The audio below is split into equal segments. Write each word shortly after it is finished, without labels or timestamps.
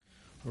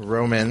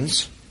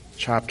Romans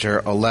chapter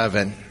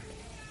 11,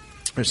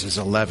 verses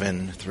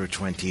 11 through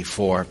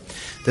 24.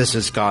 This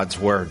is God's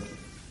word.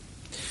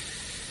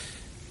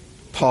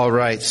 Paul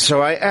writes,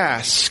 "So I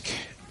ask,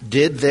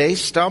 did they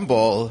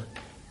stumble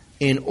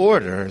in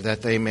order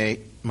that they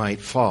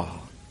might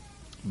fall?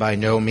 By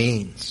no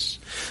means.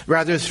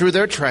 Rather, through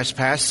their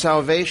trespass,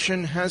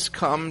 salvation has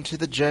come to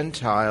the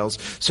Gentiles,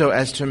 so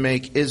as to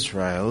make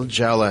Israel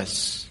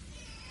jealous.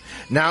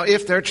 Now,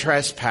 if their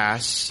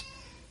trespass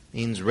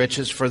means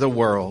riches for the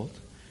world,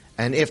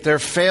 and if their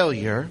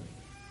failure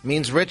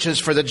means riches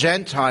for the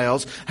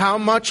Gentiles, how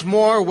much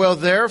more will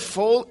their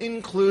full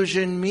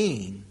inclusion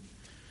mean?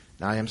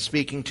 And I am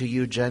speaking to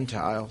you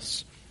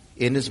Gentiles.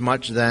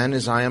 Inasmuch then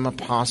as I am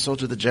apostle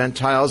to the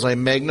Gentiles, I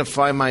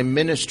magnify my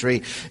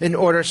ministry in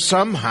order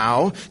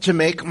somehow to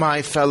make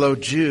my fellow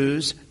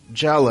Jews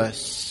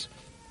jealous,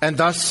 and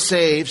thus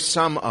save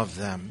some of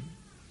them.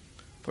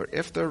 For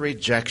if the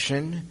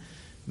rejection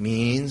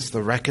means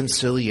the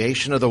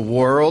reconciliation of the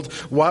world,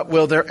 what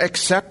will their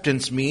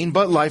acceptance mean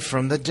but life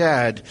from the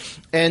dead?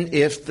 And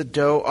if the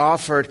dough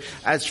offered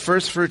as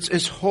firstfruits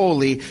is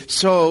holy,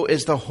 so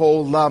is the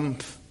whole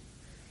lump.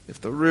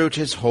 If the root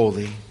is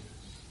holy,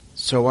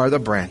 so are the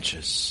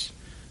branches.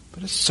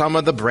 But as some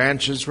of the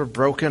branches were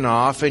broken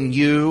off, and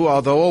you,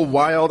 although a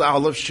wild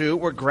olive shoot,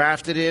 were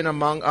grafted in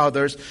among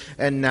others,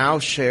 and now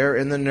share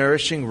in the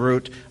nourishing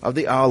root of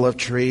the olive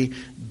tree,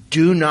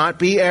 do not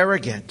be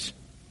arrogant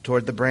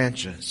toward the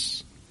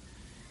branches.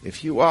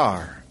 If you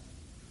are,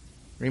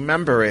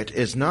 remember it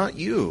is not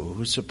you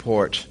who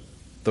support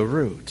the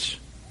root,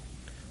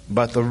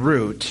 but the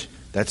root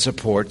that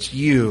supports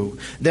you.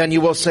 Then you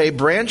will say,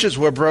 branches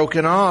were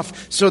broken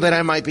off so that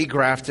I might be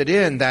grafted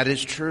in. That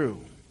is true.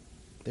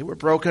 They were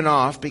broken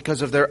off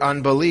because of their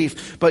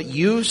unbelief, but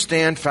you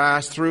stand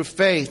fast through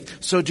faith.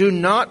 So do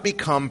not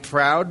become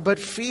proud, but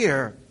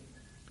fear.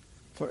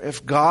 For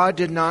if God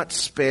did not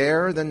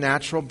spare the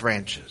natural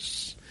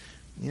branches,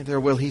 neither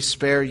will he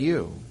spare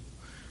you.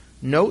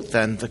 Note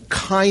then the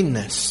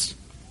kindness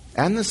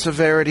and the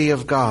severity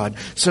of God.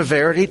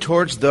 Severity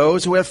towards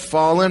those who have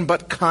fallen,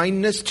 but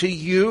kindness to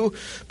you,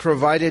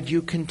 provided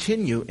you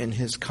continue in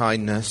his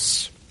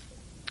kindness.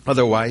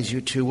 Otherwise you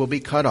too will be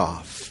cut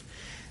off.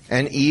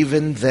 And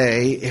even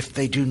they, if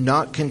they do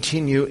not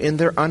continue in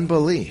their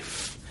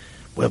unbelief,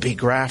 will be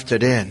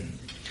grafted in.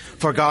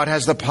 For God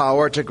has the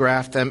power to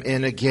graft them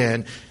in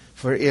again.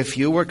 For if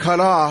you were cut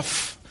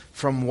off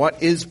from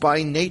what is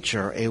by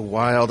nature a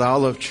wild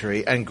olive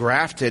tree, and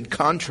grafted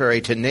contrary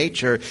to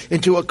nature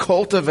into a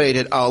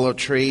cultivated olive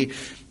tree,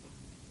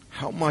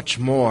 how much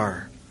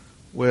more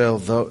will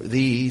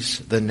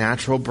the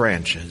natural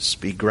branches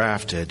be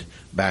grafted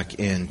back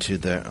into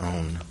their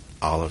own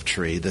olive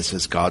tree?" This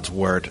is God's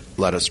word.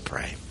 Let us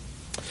pray.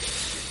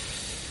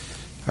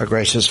 Our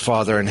gracious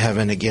Father in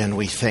heaven, again,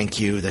 we thank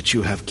you that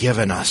you have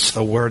given us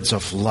the words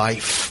of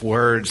life,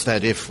 words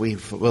that if we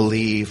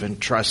believe and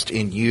trust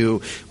in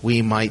you,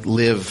 we might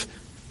live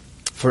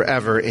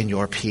forever in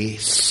your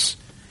peace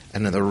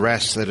and in the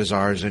rest that is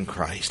ours in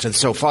Christ. And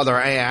so, Father,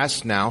 I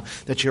ask now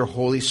that your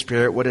Holy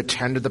Spirit would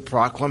attend to the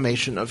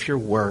proclamation of your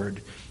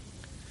word,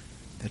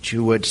 that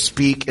you would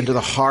speak into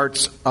the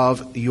hearts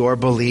of your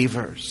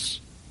believers,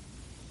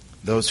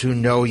 those who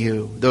know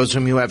you, those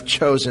whom you have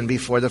chosen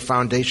before the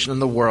foundation of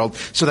the world,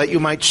 so that you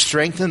might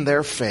strengthen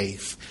their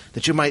faith,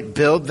 that you might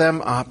build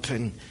them up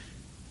and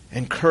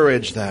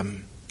encourage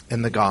them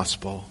in the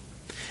gospel.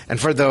 And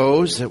for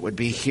those that would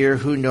be here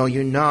who know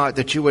you not,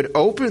 that you would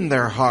open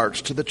their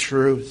hearts to the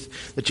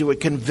truth, that you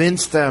would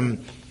convince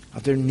them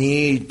of their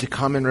need to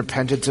come in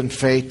repentance and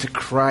faith to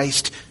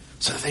Christ,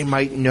 so that they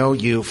might know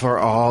you for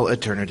all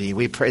eternity.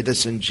 We pray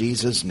this in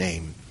Jesus'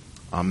 name.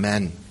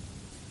 Amen.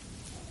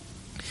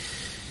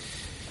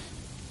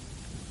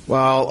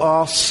 While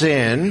all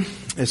sin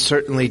is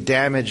certainly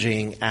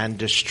damaging and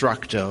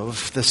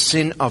destructive, the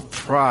sin of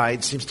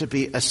pride seems to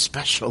be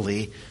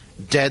especially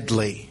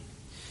deadly.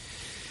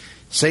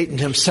 Satan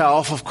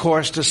himself, of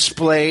course,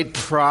 displayed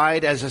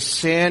pride as a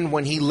sin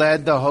when he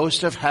led the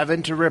host of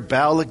heaven to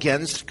rebel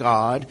against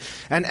God.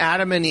 And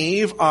Adam and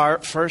Eve, our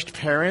first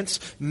parents,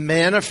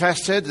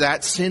 manifested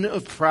that sin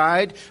of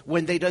pride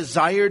when they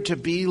desired to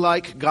be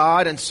like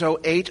God and so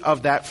ate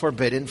of that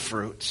forbidden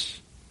fruit.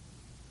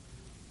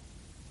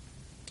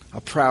 A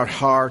proud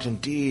heart,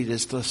 indeed,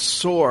 is the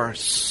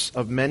source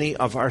of many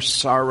of our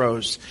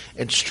sorrows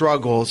and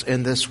struggles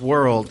in this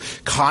world.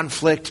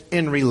 Conflict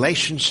in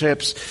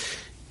relationships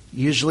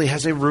usually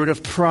has a root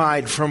of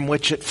pride from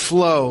which it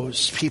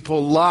flows.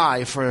 People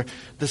lie for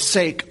the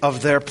sake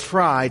of their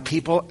pride.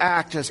 People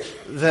act as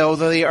though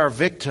they are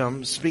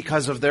victims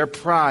because of their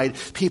pride.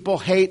 People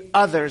hate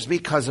others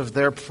because of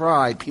their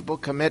pride. People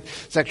commit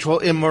sexual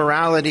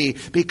immorality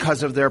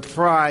because of their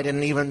pride,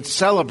 and even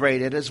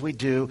celebrate it as we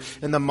do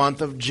in the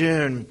month of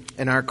June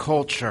in our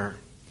culture.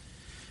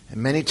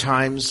 And many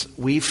times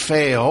we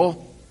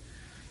fail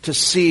to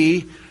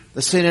see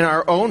the sin in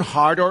our own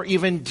heart, or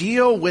even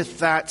deal with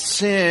that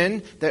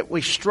sin that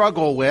we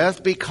struggle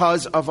with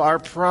because of our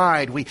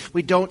pride.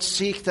 We don't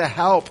seek the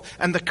help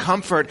and the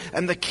comfort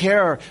and the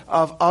care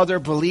of other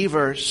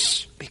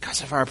believers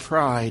because of our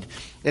pride.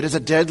 It is a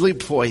deadly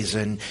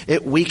poison.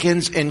 It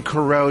weakens and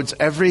corrodes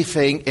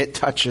everything it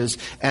touches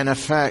and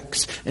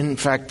affects. In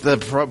fact, the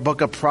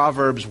book of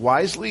Proverbs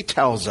wisely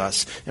tells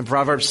us in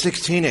Proverbs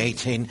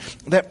 16:18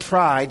 that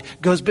pride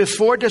goes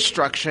before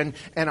destruction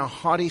and a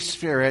haughty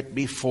spirit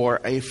before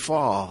a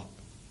fall.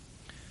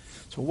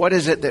 So what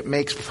is it that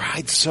makes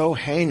pride so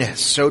heinous,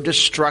 so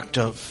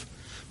destructive?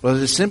 Well,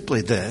 it is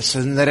simply this,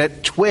 and that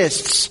it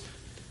twists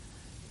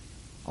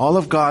all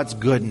of God's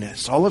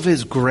goodness, all of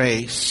His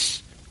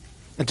grace,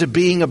 into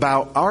being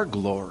about our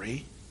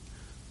glory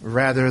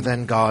rather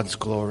than God's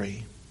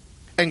glory.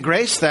 And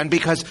grace then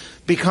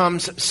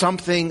becomes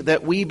something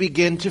that we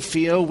begin to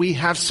feel we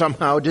have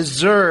somehow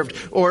deserved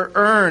or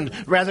earned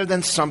rather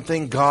than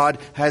something God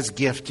has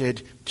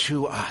gifted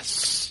to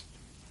us.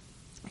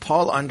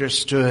 Paul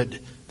understood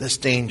this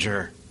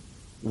danger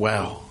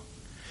well.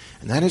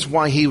 And that is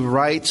why he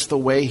writes the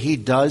way he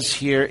does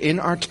here in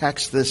our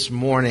text this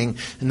morning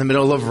in the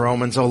middle of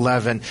Romans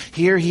 11.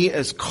 Here he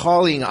is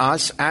calling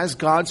us as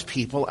God's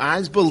people,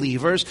 as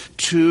believers,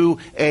 to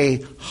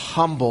a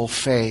humble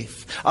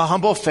faith. A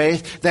humble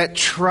faith that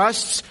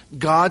trusts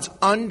God's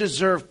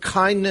undeserved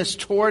kindness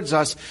towards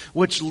us,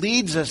 which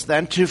leads us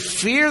then to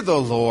fear the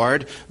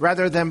Lord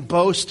rather than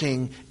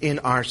boasting in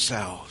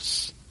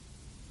ourselves.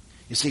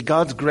 You see,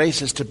 God's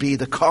grace is to be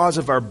the cause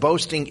of our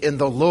boasting in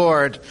the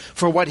Lord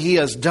for what He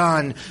has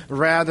done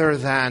rather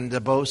than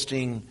the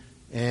boasting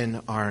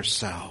in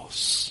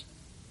ourselves.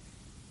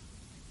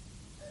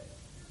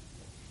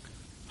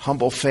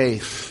 Humble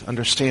faith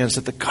understands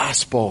that the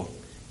gospel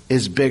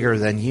is bigger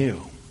than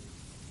you.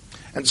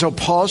 And so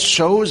Paul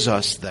shows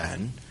us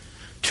then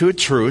two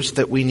truths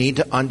that we need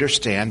to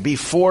understand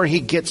before he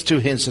gets to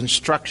his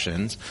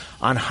instructions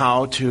on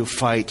how to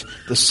fight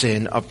the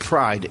sin of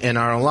pride in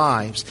our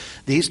lives.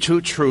 These two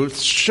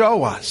truths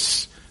show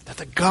us that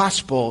the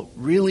gospel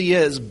really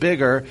is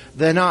bigger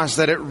than us,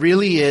 that it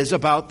really is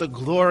about the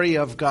glory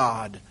of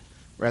God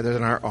rather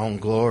than our own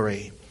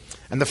glory.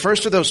 And the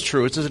first of those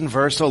truths is in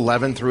verse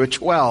 11 through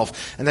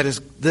 12, and that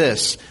is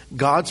this: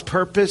 God's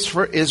purpose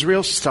for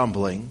Israel's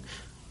stumbling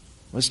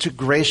was to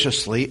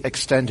graciously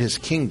extend His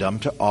kingdom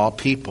to all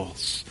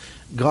peoples.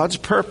 God's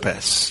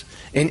purpose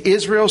in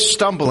Israel's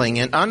stumbling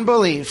and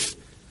unbelief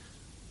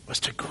was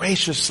to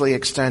graciously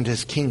extend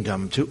His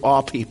kingdom to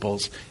all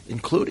peoples,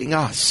 including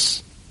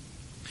us.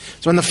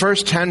 So in the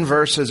first 10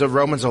 verses of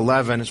Romans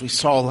 11, as we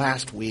saw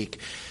last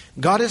week,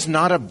 God has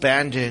not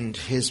abandoned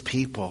His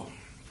people.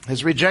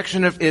 His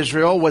rejection of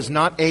Israel was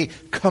not a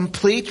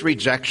complete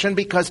rejection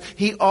because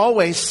He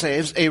always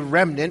saves a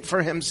remnant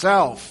for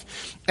Himself.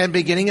 And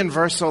beginning in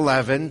verse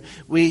 11,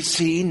 we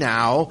see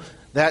now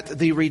that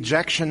the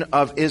rejection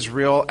of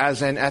Israel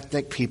as an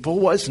ethnic people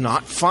was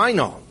not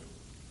final.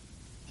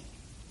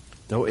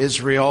 Though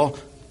Israel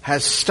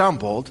has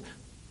stumbled,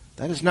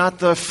 that is not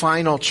the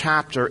final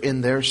chapter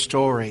in their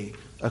story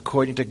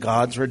according to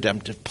God's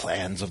redemptive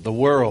plans of the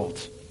world.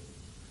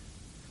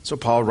 So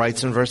Paul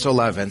writes in verse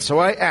 11, "So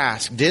I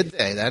ask, did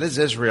they," that is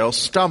Israel,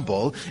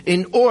 "stumble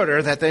in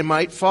order that they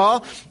might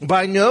fall?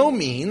 By no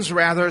means,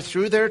 rather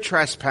through their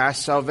trespass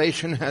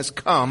salvation has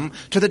come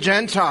to the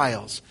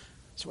Gentiles,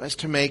 so as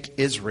to make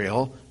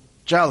Israel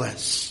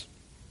jealous."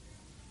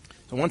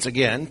 So once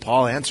again,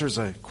 Paul answers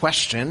a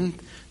question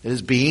that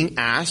is being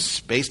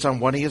asked based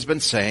on what he has been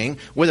saying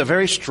with a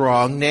very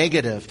strong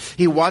negative.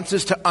 He wants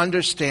us to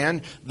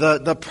understand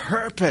the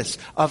purpose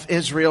of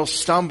Israel's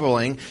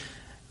stumbling,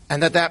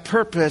 and that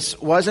purpose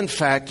was, in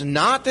fact,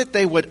 not that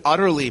they would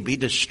utterly be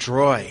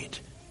destroyed,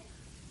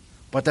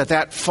 but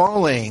that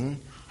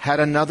falling had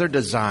another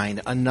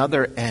design,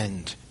 another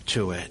end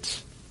to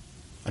it,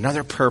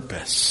 another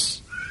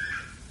purpose.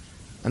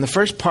 And the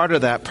first part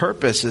of that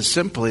purpose is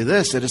simply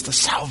this: it is the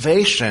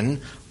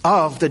salvation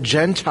of the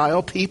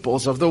Gentile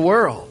peoples of the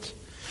world.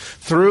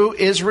 Through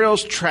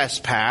Israel's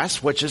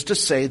trespass, which is to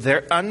say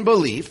their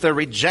unbelief, their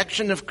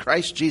rejection of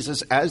Christ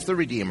Jesus as the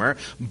Redeemer,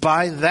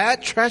 by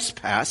that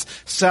trespass,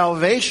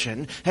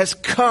 salvation has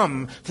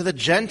come to the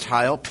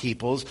Gentile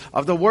peoples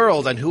of the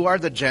world. And who are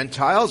the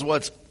Gentiles? Well,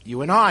 it's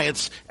you and I.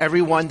 It's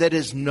everyone that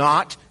is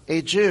not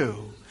a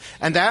Jew.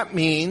 And that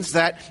means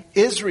that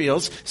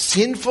Israel's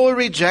sinful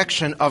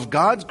rejection of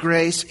God's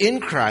grace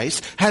in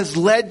Christ has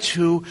led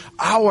to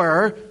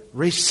our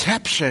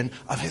reception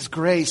of His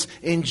grace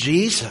in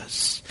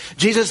Jesus.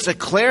 Jesus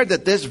declared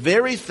that this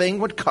very thing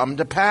would come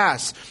to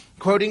pass.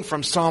 Quoting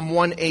from Psalm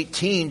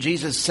 118,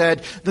 Jesus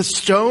said, "The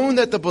stone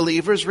that the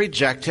believers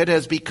rejected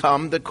has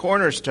become the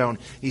cornerstone."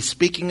 He's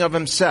speaking of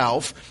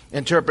Himself,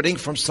 interpreting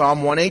from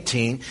Psalm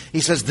 118. He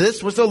says,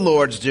 "This was the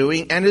Lord's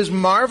doing and is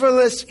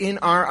marvelous in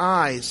our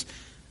eyes."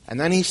 And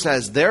then He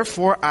says,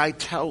 "Therefore I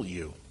tell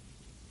you,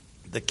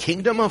 the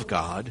kingdom of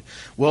God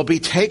will be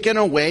taken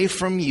away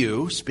from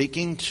you,"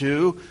 speaking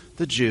to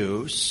the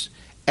Jews,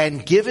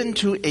 "and given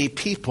to a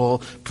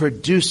people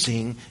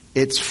producing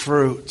its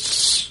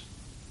fruits."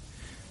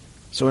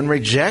 So in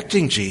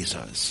rejecting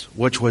Jesus,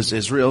 which was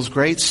Israel's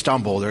great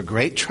stumble, their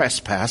great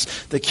trespass,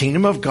 the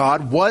kingdom of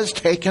God was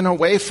taken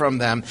away from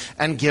them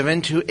and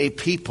given to a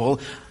people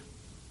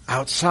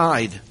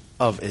outside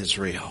of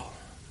Israel.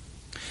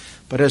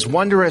 But as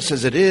wondrous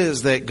as it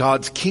is that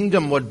God's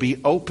kingdom would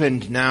be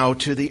opened now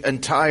to the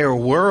entire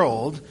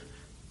world,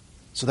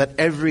 so that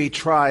every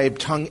tribe,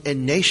 tongue,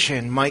 and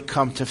nation might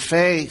come to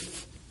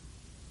faith,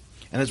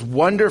 and as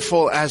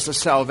wonderful as the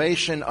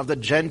salvation of the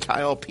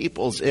Gentile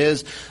peoples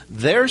is,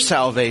 their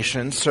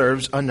salvation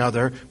serves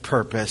another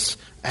purpose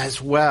as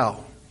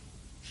well.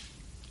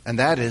 And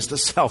that is the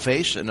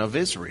salvation of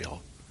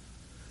Israel.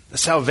 The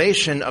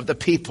salvation of the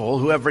people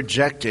who have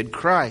rejected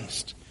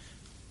Christ.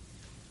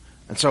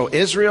 And so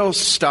Israel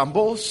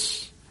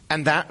stumbles,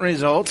 and that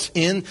results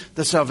in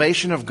the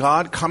salvation of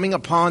God coming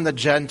upon the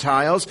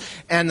Gentiles.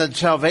 And the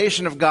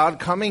salvation of God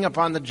coming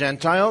upon the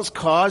Gentiles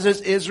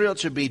causes Israel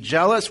to be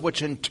jealous,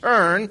 which in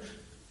turn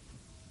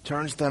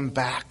turns them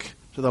back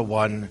to the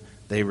one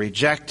they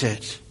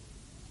rejected.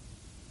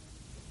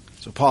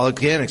 So Paul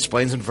again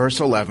explains in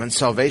verse 11,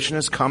 salvation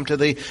has come to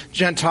the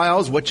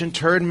Gentiles, which in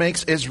turn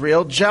makes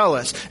Israel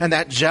jealous. And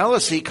that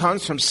jealousy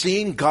comes from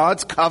seeing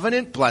God's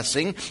covenant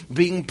blessing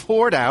being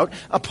poured out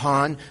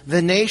upon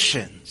the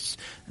nations.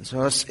 And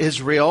so as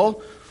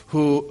Israel,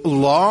 who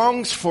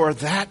longs for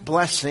that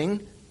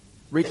blessing,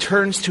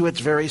 returns to its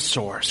very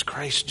source,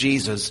 Christ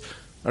Jesus,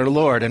 our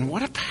Lord. And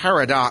what a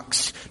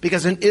paradox,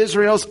 because in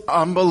Israel's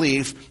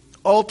unbelief,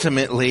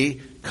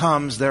 ultimately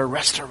comes their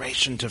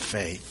restoration to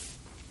faith.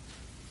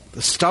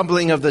 The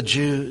stumbling of the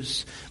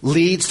Jews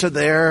leads to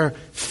their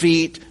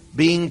feet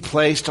being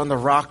placed on the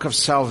rock of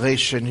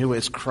salvation, who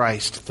is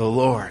Christ the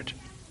Lord.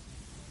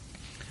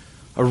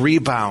 A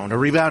rebound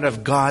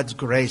of God's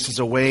grace is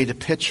a way to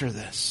picture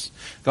this.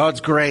 God's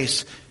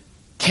grace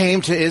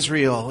came to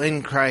Israel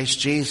in Christ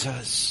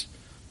Jesus,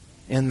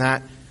 in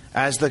that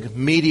as the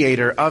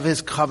mediator of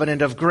his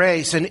covenant of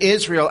grace. And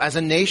Israel as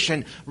a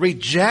nation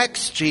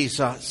rejects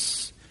Jesus.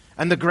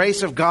 And the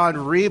grace of God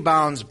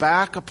rebounds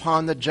back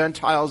upon the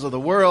Gentiles of the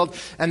world.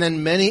 And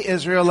then many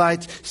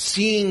Israelites,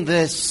 seeing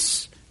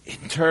this,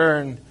 in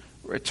turn,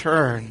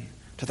 return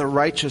to the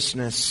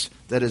righteousness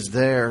that is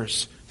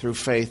theirs through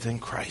faith in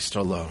Christ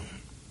alone.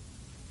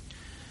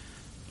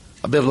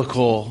 A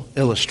biblical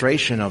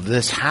illustration of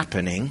this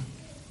happening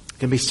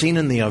can be seen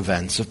in the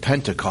events of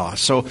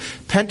Pentecost. So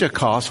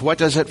Pentecost, what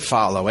does it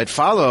follow? It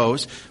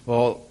follows,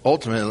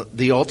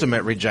 the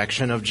ultimate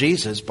rejection of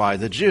Jesus by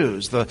the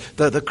Jews,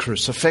 the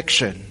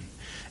crucifixion.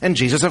 And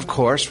Jesus, of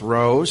course,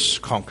 rose,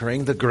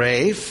 conquering the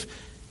grave,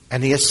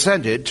 and he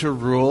ascended to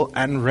rule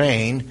and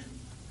reign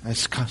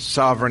as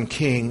sovereign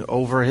king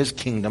over his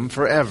kingdom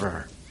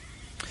forever.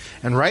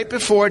 And right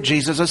before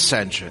Jesus'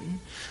 ascension,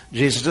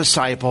 Jesus'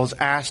 disciples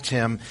asked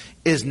him,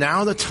 is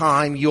now the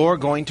time you're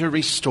going to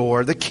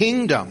restore the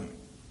kingdom?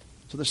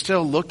 So they're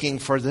still looking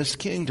for this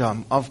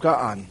kingdom of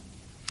God.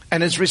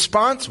 And his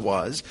response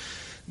was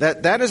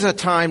that is a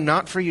time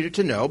not for you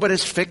to know, but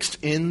is fixed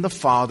in the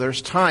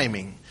Father's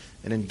timing.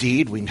 And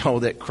indeed, we know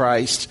that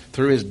Christ,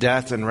 through his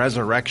death and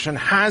resurrection,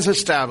 has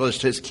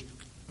established his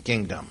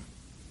kingdom.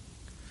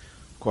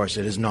 Of course,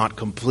 it is not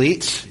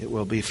complete. It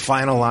will be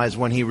finalized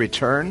when he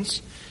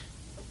returns.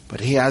 But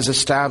he has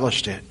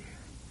established it.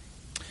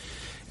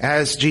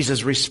 As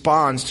Jesus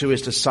responds to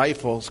his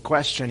disciples'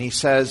 question, he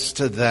says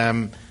to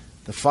them,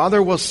 the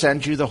Father will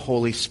send you the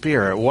Holy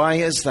Spirit. Why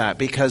is that?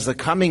 Because the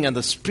coming of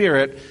the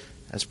Spirit,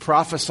 as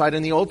prophesied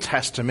in the Old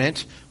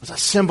Testament, was a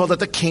symbol that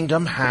the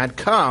kingdom had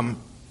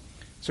come.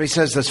 So he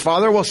says, this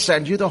Father will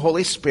send you the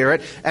Holy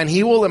Spirit, and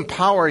he will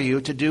empower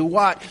you to do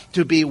what?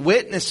 To be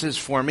witnesses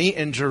for me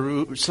in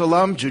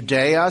Jerusalem,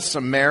 Judea,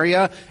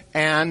 Samaria,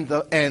 and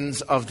the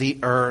ends of the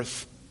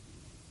earth.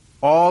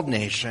 All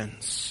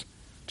nations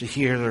to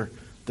hear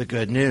the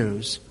good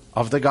news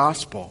of the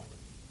gospel.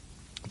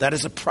 That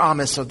is a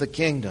promise of the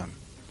kingdom.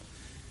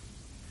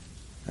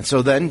 And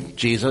so then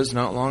Jesus,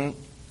 not long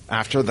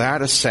after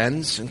that,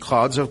 ascends in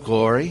clouds of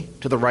glory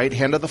to the right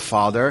hand of the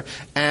Father,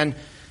 and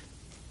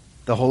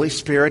the Holy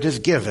Spirit is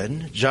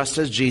given, just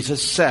as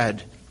Jesus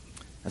said.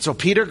 And so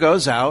Peter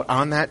goes out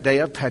on that day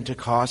of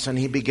Pentecost, and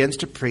he begins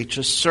to preach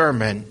a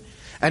sermon.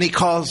 And he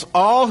calls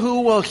all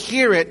who will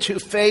hear it to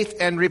faith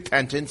and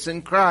repentance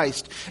in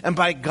Christ. And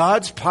by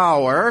God's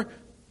power,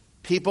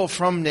 people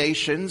from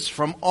nations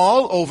from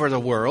all over the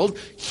world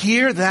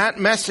hear that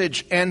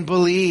message and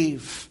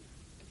believe.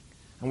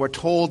 And we're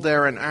told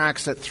there in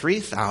Acts that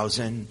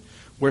 3,000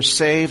 were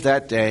saved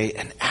that day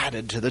and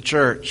added to the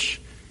church.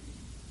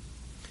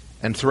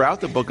 And throughout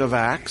the book of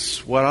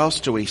Acts, what else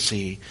do we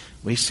see?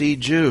 We see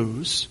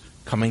Jews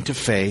coming to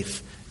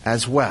faith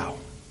as well.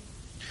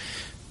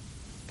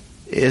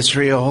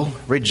 Israel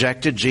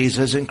rejected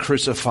Jesus and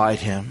crucified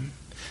him.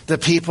 The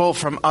people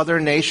from other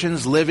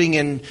nations living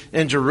in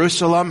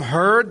Jerusalem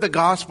heard the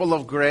gospel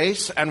of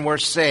grace and were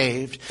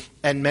saved.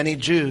 And many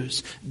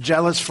Jews,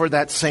 jealous for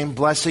that same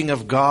blessing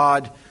of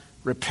God,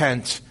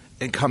 repent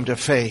and come to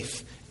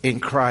faith in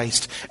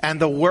Christ. And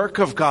the work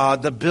of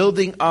God, the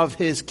building of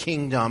his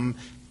kingdom,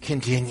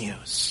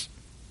 continues.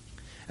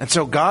 And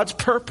so God's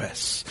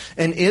purpose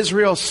in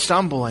Israel's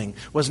stumbling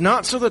was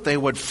not so that they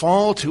would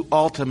fall to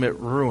ultimate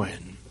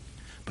ruin,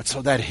 but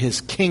so that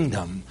his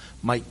kingdom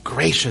might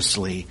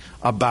graciously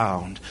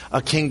abound. A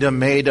kingdom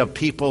made of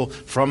people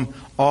from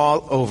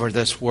all over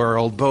this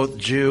world, both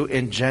Jew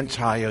and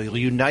Gentile,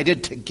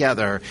 united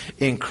together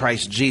in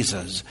Christ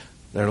Jesus,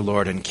 their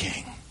Lord and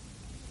King.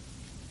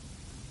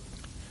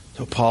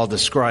 So Paul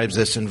describes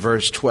this in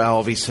verse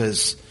 12. He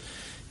says,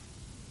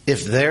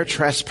 if their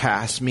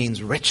trespass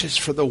means riches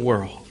for the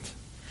world,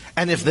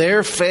 and if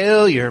their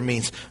failure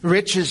means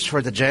riches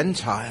for the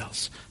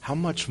Gentiles, how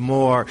much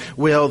more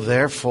will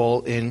their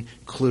full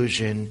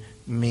inclusion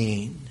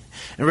mean?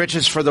 And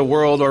riches for the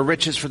world, or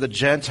riches for the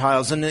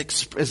Gentiles,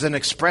 is an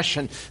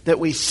expression that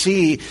we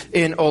see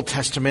in Old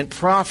Testament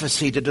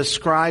prophecy to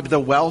describe the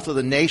wealth of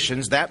the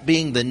nations, that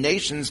being the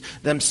nations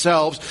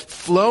themselves,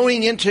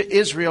 flowing into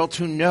Israel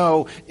to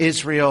know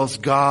Israel's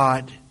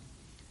God.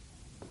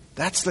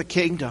 That's the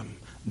kingdom.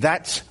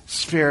 That's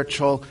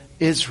spiritual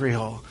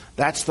Israel.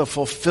 That's the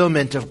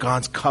fulfillment of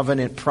God's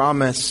covenant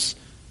promise,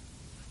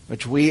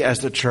 which we as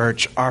the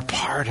church are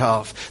part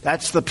of.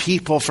 That's the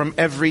people from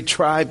every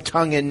tribe,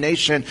 tongue, and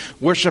nation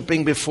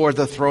worshiping before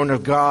the throne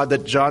of God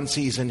that John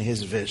sees in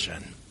his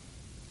vision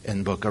in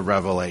the book of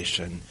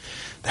Revelation.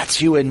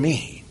 That's you and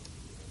me,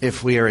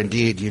 if we are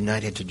indeed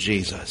united to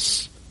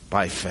Jesus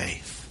by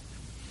faith.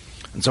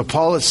 And so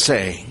Paul is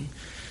saying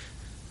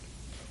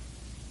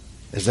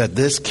is that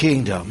this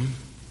kingdom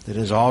that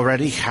is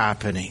already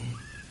happening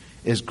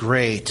is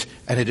great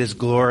and it is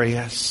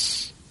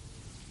glorious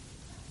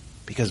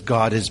because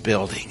God is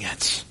building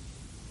it.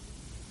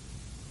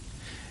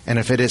 And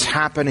if it is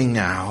happening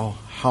now,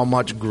 how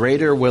much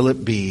greater will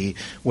it be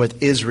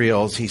with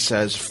Israel's, he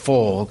says,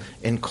 full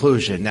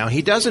inclusion. Now,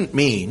 he doesn't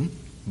mean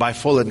by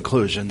full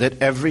inclusion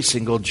that every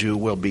single Jew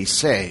will be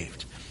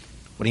saved.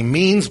 What he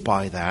means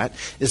by that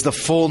is the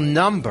full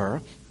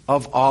number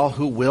of all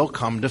who will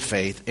come to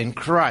faith in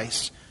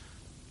Christ.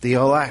 The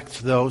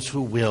elect, those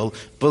who will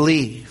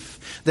believe.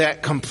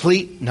 That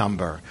complete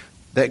number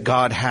that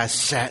God has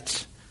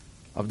set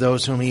of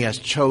those whom he has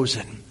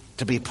chosen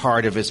to be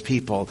part of his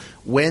people.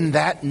 When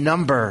that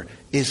number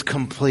is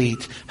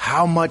complete,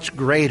 how much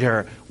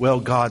greater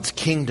will God's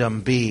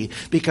kingdom be?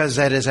 Because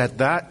that is at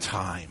that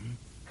time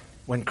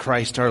when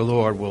Christ our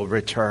Lord will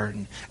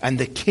return and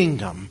the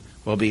kingdom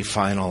will be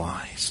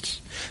finalized.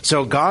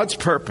 So God's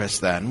purpose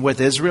then with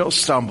Israel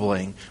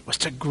stumbling was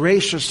to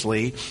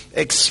graciously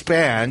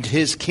expand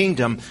his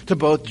kingdom to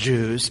both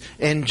Jews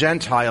and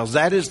Gentiles.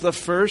 That is the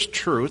first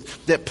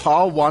truth that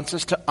Paul wants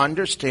us to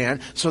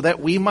understand so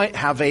that we might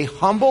have a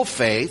humble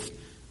faith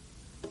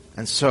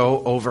and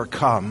so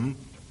overcome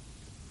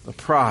the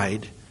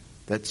pride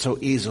that so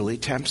easily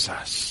tempts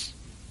us.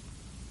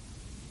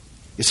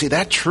 You see,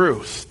 that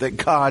truth that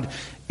God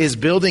is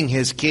building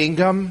his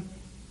kingdom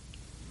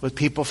with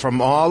people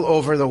from all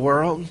over the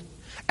world,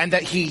 and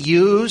that he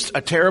used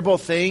a terrible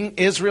thing,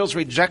 Israel's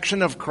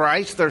rejection of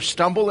Christ, their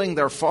stumbling,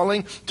 their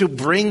falling, to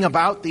bring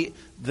about the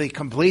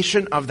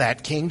completion of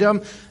that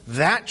kingdom,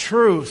 that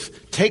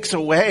truth takes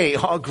away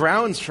all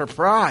grounds for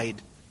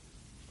pride.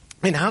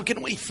 And how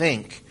can we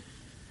think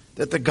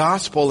that the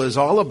gospel is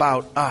all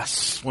about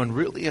us when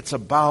really it's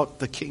about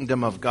the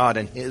kingdom of God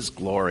and his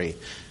glory?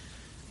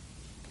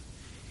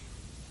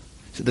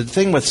 So the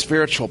thing with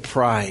spiritual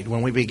pride,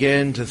 when we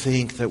begin to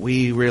think that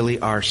we really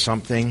are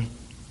something,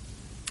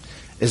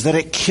 is that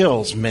it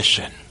kills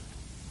mission.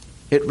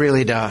 It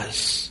really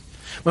does.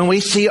 When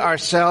we see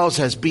ourselves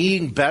as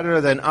being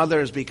better than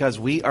others because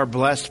we are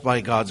blessed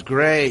by God's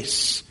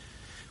grace,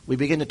 we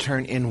begin to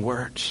turn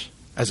inward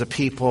as a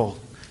people,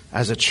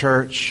 as a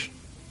church.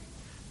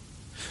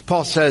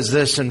 Paul says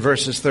this in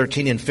verses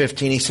 13 and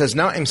 15. He says,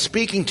 "Now I'm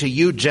speaking to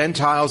you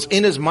Gentiles,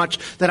 inasmuch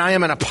that I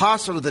am an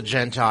apostle of the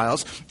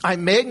Gentiles. I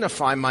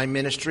magnify my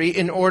ministry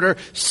in order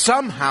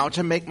somehow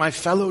to make my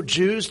fellow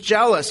Jews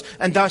jealous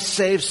and thus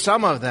save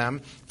some of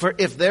them. For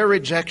if their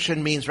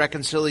rejection means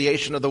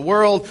reconciliation of the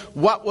world,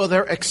 what will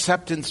their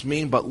acceptance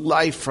mean but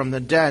life from the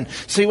dead?"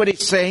 See what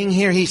he's saying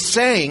here? He's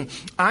saying,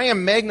 I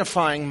am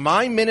magnifying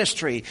my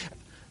ministry.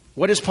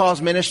 What is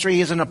Paul's ministry?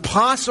 He's an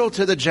apostle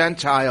to the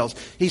Gentiles.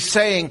 He's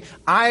saying,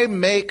 I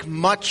make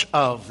much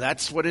of,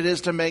 that's what it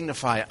is to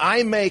magnify.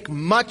 I make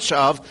much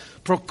of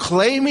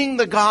proclaiming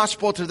the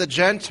gospel to the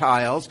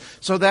Gentiles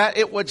so that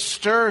it would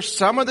stir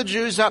some of the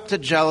Jews up to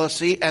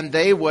jealousy and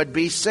they would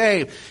be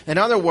saved. In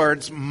other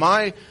words,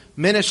 my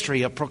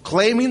ministry of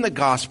proclaiming the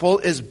gospel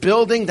is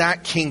building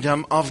that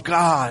kingdom of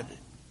God.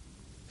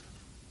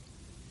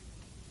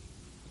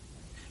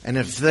 And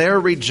if their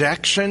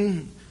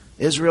rejection,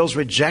 Israel's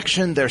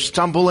rejection, their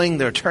stumbling,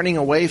 their turning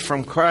away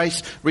from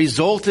Christ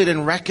resulted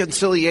in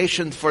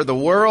reconciliation for the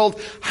world,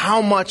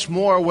 how much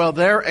more will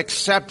their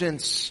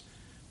acceptance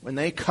when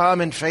they come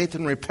in faith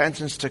and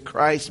repentance to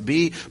Christ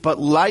be but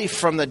life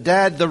from the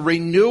dead, the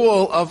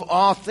renewal of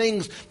all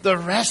things, the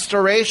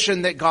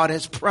restoration that God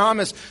has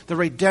promised, the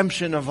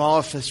redemption of all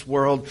of this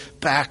world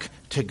back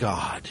to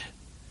God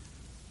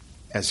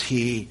as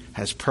he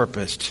has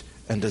purposed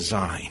and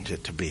designed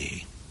it to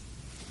be.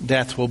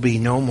 Death will be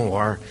no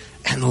more,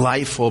 and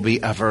life will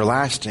be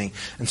everlasting.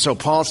 And so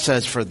Paul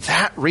says, for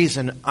that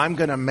reason, I'm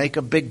going to make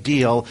a big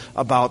deal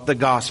about the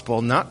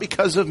gospel, not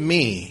because of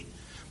me,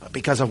 but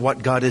because of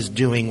what God is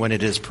doing when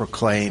it is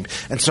proclaimed.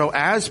 And so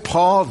as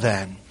Paul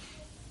then,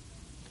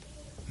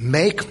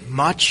 make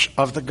much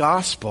of the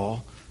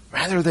gospel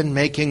rather than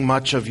making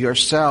much of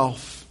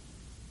yourself.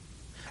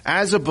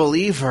 As a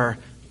believer,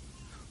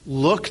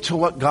 look to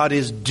what God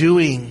is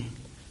doing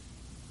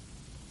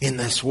in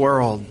this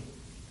world.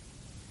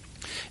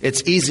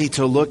 It's easy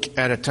to look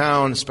at a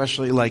town,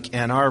 especially like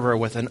Ann Arbor,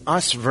 with an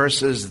us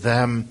versus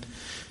them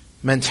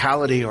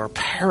mentality or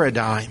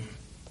paradigm.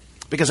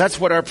 Because that's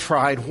what our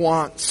pride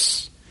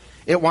wants.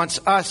 It wants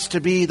us to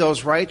be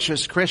those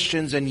righteous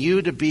Christians and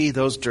you to be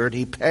those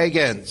dirty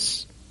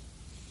pagans.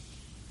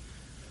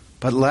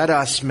 But let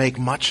us make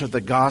much of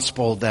the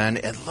gospel then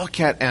and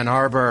look at Ann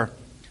Arbor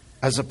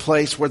as a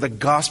place where the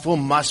gospel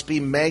must be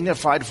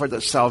magnified for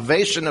the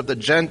salvation of the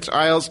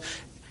Gentiles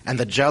and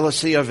the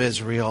jealousy of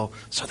Israel,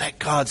 so that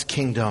God's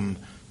kingdom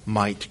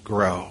might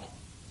grow.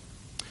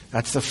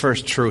 That's the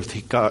first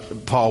truth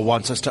Paul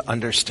wants us to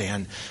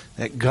understand,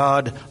 that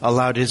God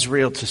allowed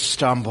Israel to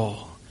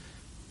stumble,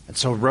 and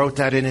so wrote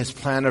that in his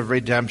plan of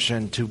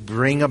redemption to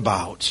bring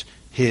about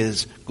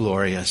his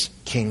glorious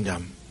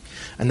kingdom.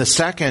 And the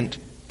second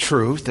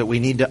truth that we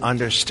need to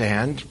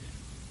understand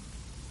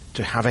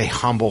to have a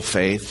humble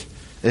faith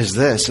is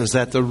this, is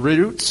that the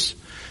roots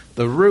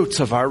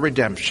of our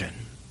redemption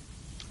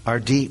are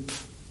deep.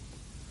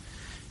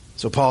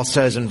 So Paul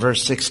says in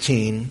verse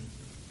 16,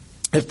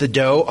 if the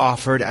dough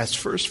offered as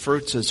first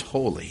fruits is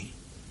holy,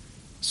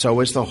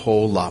 so is the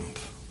whole lump.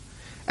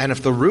 And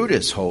if the root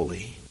is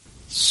holy,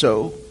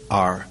 so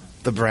are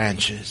the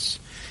branches.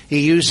 He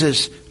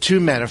uses two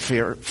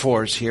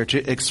metaphors here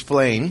to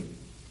explain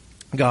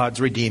God's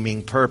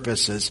redeeming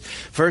purposes.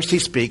 First, he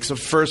speaks of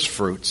first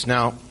fruits.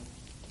 Now,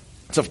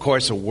 it's of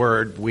course a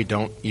word we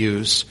don't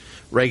use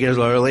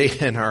regularly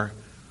in our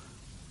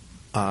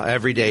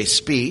everyday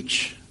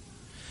speech.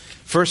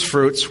 First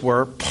fruits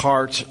were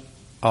part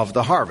of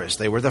the harvest.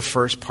 They were the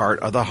first part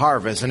of the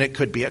harvest. And it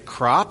could be a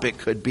crop. It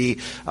could be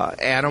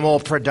animal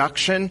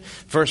production.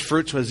 First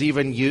fruits was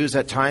even used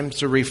at times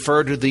to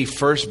refer to the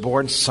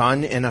firstborn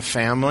son in a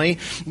family.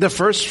 The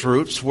first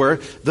fruits were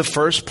the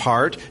first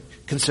part,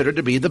 considered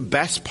to be the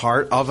best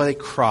part of a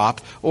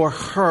crop or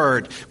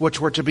herd,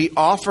 which were to be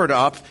offered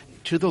up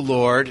to the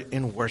Lord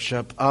in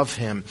worship of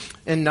Him.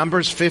 In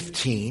Numbers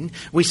 15,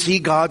 we see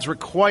God's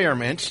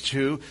requirement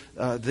to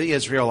the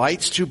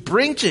Israelites to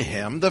bring to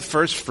Him the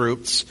first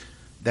fruits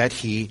that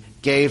He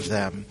gave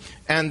them.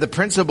 And the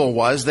principle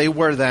was they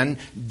were then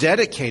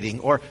dedicating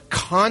or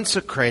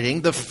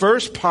consecrating the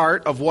first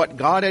part of what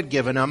God had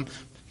given them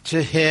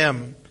to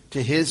Him,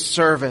 to His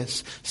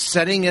service,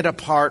 setting it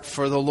apart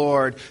for the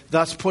Lord,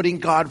 thus putting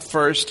God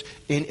first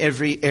in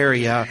every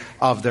area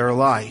of their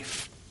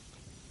life.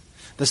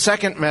 The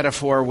second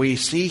metaphor we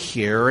see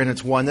here, and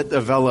it's one that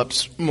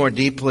develops more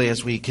deeply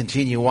as we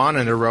continue on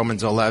into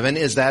Romans 11,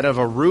 is that of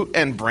a root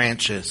and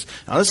branches.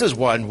 Now, this is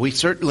one we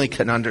certainly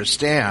can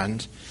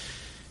understand.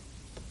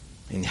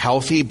 And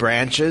healthy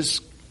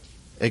branches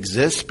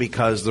exist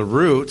because the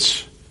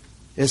root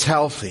is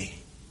healthy.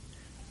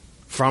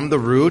 From the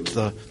root,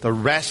 the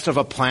rest of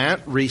a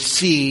plant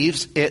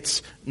receives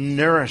its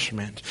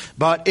nourishment.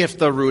 But if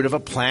the root of a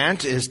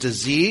plant is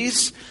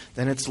diseased,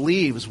 then its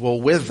leaves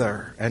will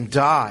wither and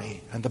die,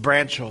 and the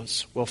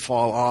branches will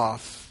fall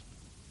off.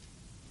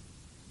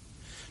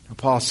 Now,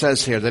 Paul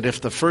says here that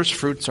if the first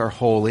fruits are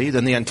holy,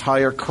 then the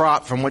entire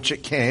crop from which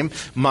it came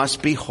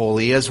must be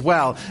holy as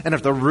well. And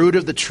if the root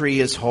of the tree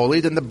is holy,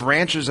 then the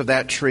branches of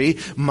that tree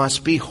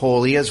must be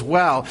holy as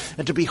well.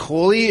 And to be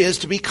holy is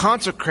to be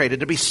consecrated,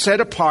 to be set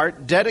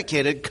apart,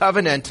 dedicated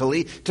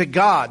covenantally to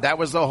God. That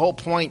was the whole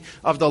point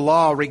of the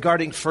law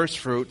regarding first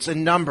fruits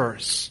in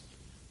Numbers.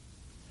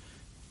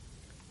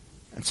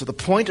 And so the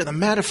point of the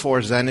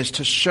metaphors then is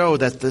to show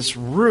that this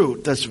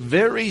root, this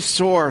very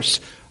source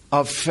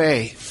of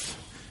faith,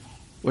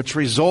 which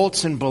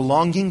results in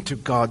belonging to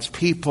God's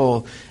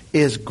people,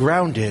 is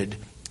grounded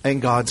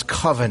in God's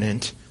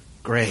covenant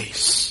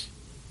grace.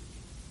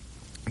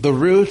 The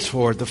root,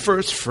 or the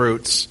first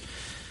fruits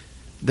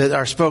that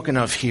are spoken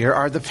of here,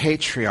 are the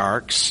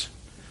patriarchs,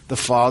 the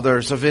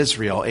fathers of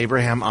Israel,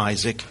 Abraham,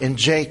 Isaac, and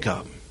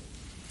Jacob.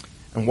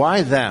 And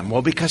why them?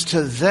 Well, because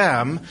to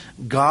them,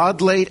 God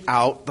laid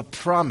out the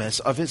promise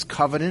of His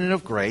covenant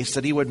of grace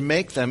that He would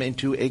make them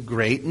into a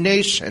great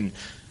nation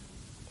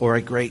or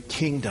a great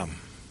kingdom.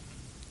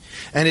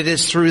 And it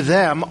is through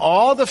them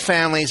all the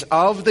families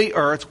of the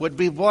earth would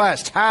be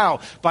blessed.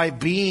 How? By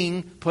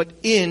being put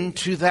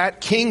into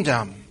that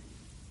kingdom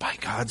by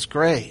God's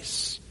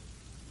grace.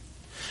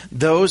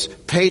 Those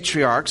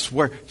patriarchs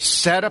were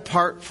set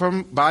apart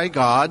by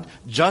God,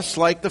 just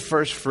like the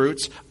first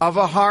fruits of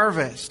a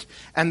harvest.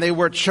 And they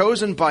were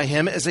chosen by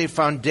Him as a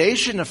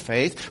foundation of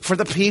faith for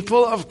the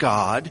people of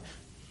God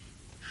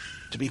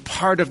to be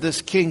part of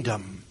this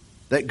kingdom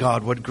that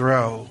God would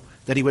grow,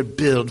 that He would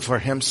build for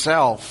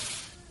Himself.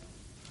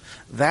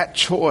 That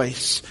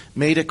choice,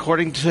 made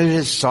according to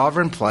His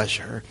sovereign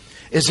pleasure,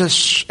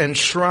 is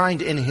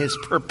enshrined in his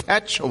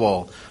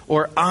perpetual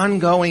or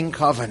ongoing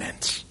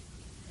covenant.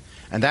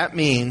 And that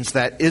means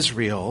that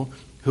Israel,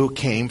 who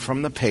came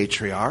from the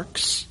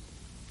patriarchs,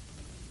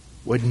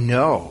 would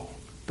know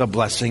the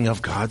blessing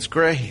of God's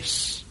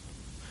grace.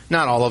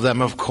 Not all of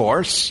them, of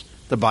course.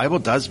 The Bible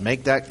does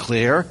make that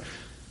clear.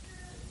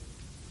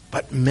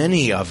 But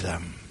many of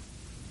them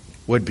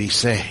would be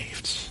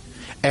saved.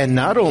 And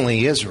not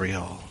only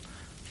Israel,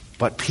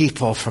 but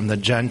people from the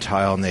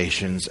Gentile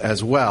nations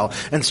as well.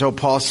 And so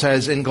Paul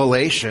says in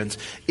Galatians,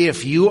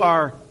 if you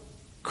are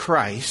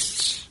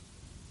Christ's,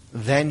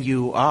 then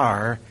you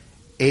are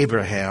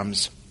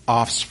Abraham's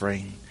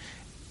offspring,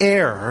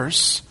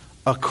 heirs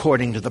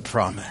according to the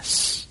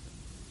promise.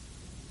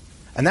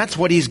 And that's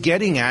what he's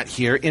getting at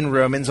here in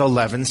Romans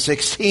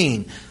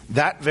 11:16.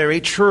 That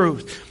very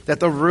truth, that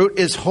the root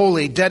is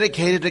holy,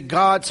 dedicated to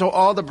God, so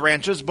all the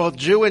branches, both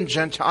Jew and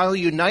Gentile,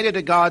 united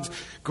to God's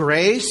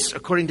grace,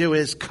 according to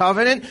his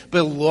covenant,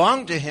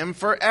 belong to him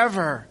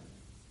forever.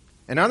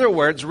 In other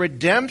words,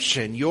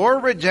 redemption, your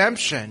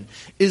redemption,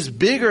 is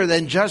bigger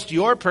than just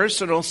your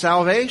personal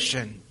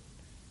salvation.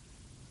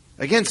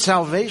 Again,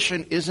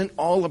 salvation isn't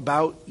all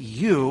about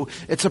you,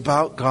 it's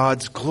about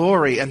God's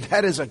glory, and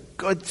that is a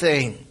good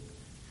thing.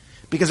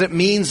 Because it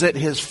means that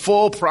his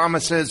full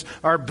promises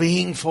are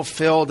being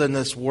fulfilled in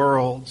this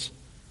world.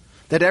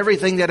 That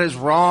everything that is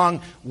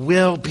wrong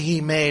will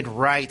be made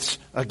right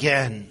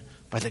again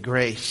by the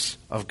grace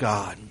of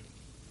God.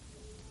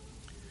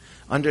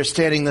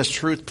 Understanding this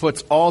truth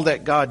puts all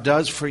that God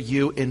does for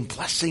you in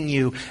blessing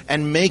you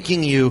and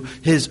making you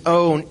his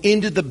own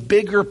into the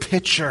bigger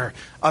picture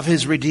of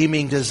his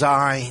redeeming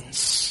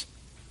designs.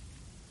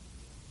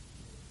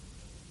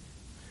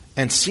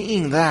 And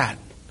seeing that,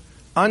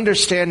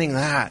 understanding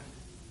that,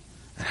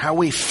 and how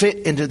we fit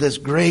into this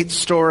great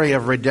story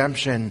of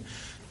redemption,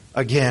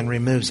 again,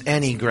 removes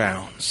any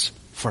grounds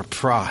for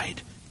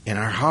pride in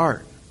our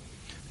heart.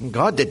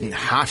 God didn't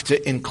have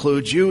to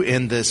include you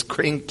in this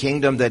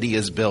kingdom that he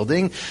is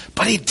building,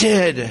 but he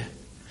did.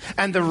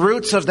 And the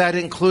roots of that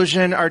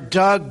inclusion are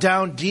dug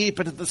down deep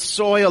into the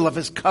soil of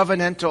his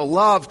covenantal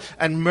love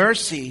and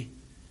mercy.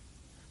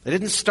 They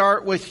didn't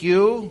start with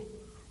you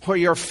or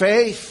your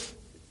faith.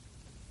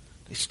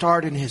 They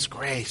start in his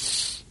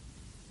grace.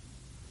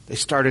 They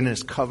start in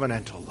his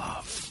covenantal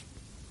love.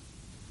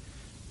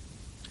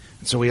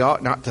 And so we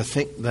ought not to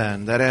think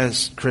then that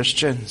as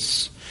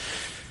Christians,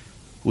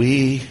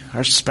 we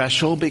are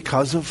special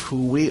because of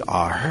who we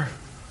are,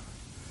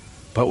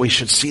 but we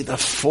should see the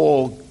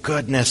full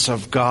goodness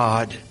of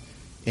God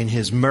in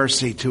his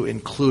mercy to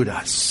include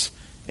us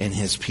in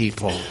his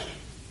people.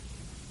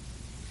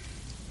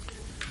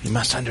 You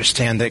must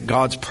understand that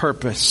God's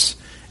purpose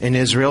in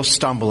Israel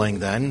stumbling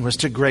then was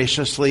to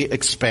graciously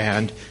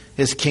expand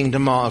his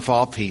kingdom of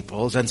all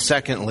peoples. And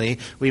secondly,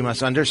 we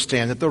must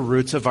understand that the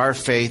roots of our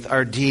faith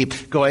are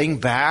deep, going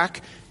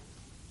back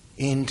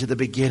into the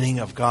beginning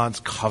of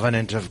God's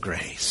covenant of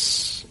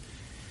grace.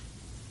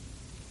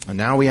 And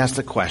now we ask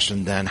the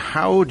question then,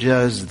 how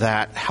does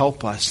that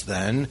help us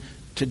then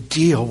to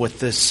deal with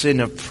this sin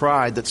of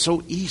pride that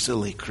so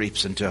easily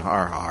creeps into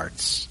our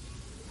hearts?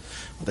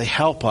 Well, they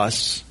help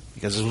us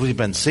because, as we've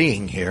been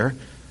seeing here,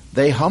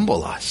 they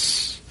humble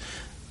us.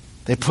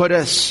 They put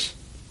us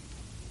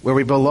where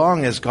we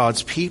belong as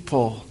God's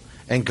people,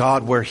 and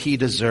God where he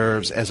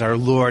deserves as our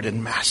Lord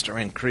and Master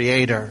and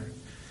Creator.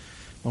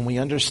 When we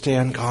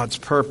understand God's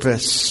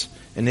purpose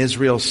in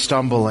Israel's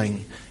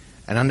stumbling,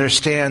 and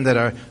understand that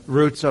our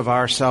roots of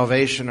our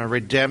salvation, our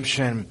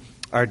redemption,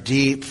 are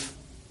deep,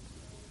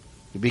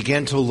 we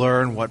begin to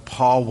learn what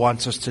Paul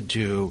wants us to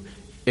do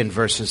in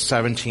verses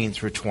 17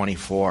 through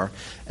 24.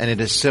 And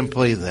it is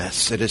simply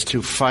this. It is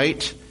to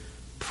fight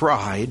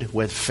pride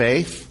with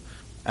faith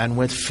and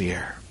with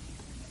fear.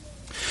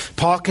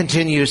 Paul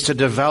continues to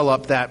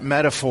develop that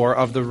metaphor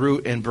of the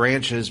root and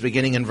branches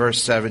beginning in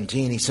verse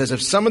 17. He says,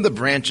 if some of the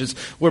branches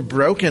were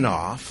broken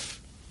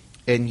off,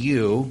 and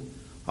you,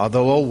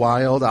 although a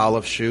wild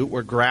olive shoot,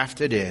 were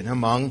grafted in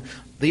among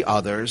the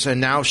others,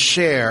 and now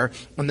share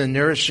in the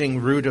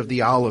nourishing root of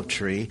the olive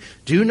tree,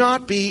 do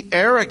not be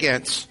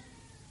arrogant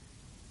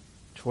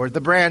toward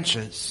the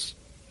branches.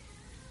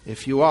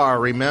 If you are,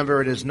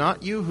 remember it is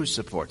not you who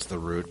supports the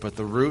root, but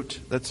the root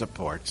that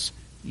supports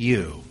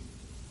you.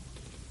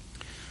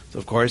 So,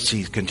 of course,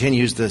 he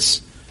continues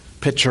this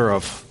picture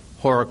of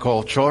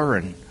horticulture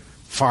and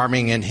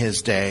farming in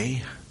his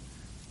day.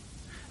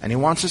 And he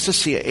wants us to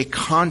see a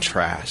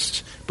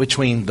contrast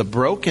between the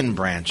broken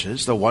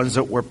branches, the ones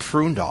that were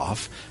pruned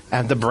off,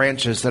 and the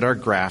branches that are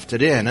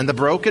grafted in. And the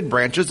broken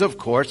branches, of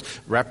course,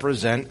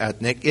 represent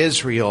ethnic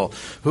Israel,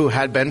 who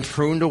had been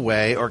pruned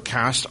away or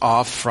cast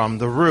off from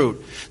the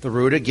root. The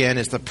root, again,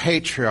 is the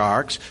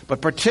patriarchs,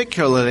 but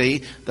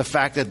particularly the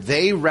fact that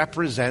they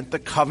represent the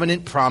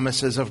covenant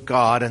promises of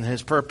God and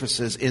his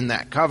purposes in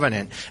that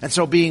covenant. And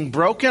so being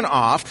broken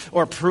off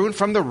or pruned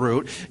from the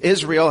root,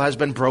 Israel has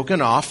been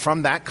broken off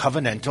from that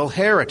covenantal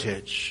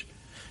heritage.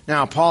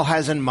 Now, Paul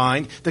has in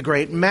mind the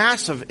great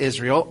mass of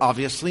Israel,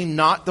 obviously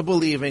not the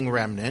believing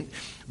remnant,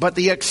 but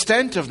the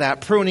extent of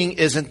that pruning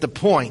isn't the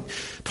point.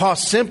 Paul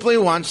simply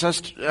wants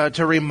us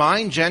to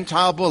remind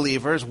Gentile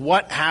believers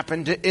what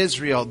happened to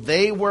Israel.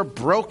 They were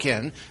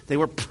broken, they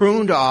were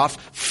pruned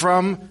off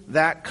from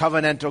that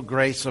covenantal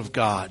grace of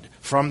God,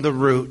 from the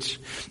root.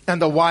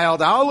 And the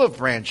wild olive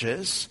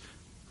branches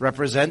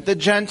represent the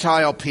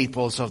Gentile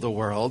peoples of the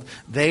world.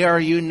 They are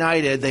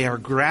united, they are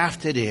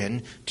grafted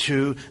in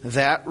to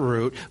that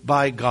root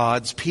by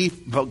God's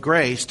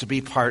grace to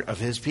be part of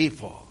His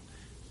people.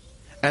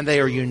 And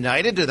they are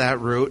united to that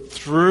root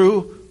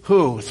through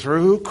who?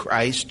 Through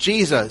Christ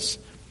Jesus.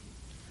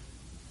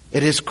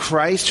 It is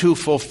Christ who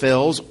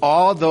fulfills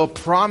all the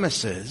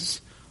promises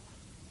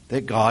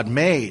that God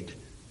made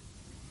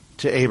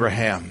to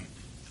Abraham,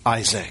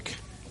 Isaac,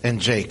 and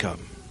Jacob.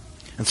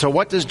 And so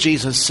what does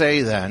Jesus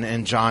say then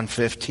in John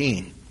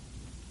 15?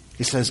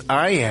 He says,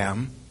 I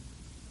am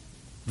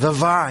the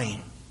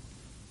vine,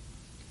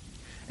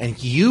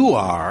 and you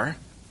are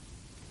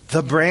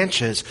the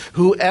branches.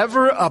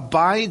 Whoever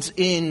abides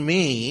in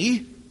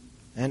me,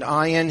 and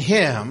I in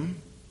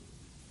him,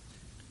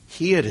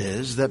 he it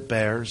is that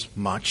bears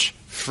much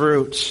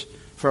fruit.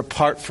 For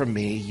apart from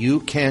me, you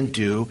can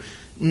do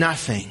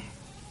nothing.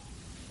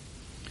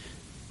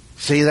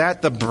 See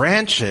that? The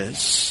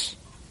branches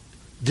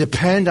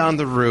depend on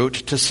the root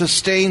to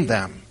sustain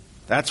them.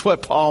 That's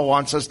what Paul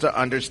wants us to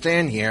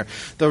understand here.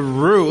 The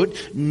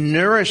root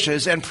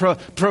nourishes and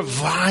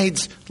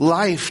provides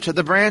life to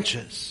the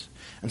branches.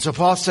 And so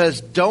Paul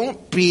says,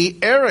 don't be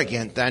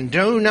arrogant then.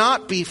 Do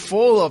not be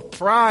full of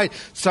pride,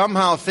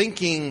 somehow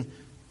thinking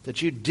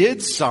that you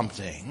did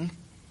something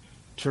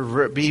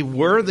to be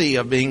worthy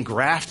of being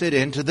grafted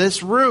into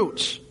this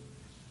root.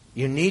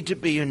 You need to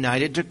be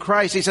united to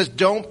Christ. He says,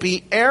 don't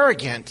be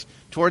arrogant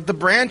toward the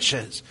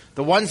branches,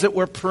 the ones that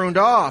were pruned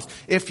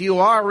off. If you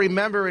are,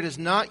 remember, it is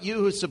not you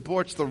who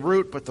supports the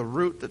root, but the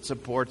root that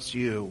supports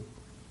you.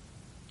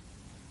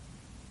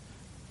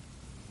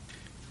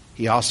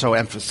 He also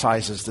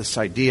emphasizes this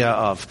idea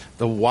of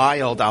the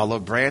wild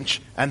olive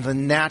branch and the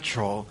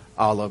natural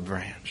olive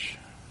branch.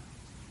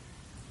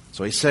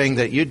 So he's saying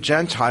that you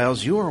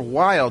Gentiles, you are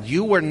wild.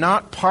 You were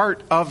not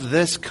part of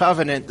this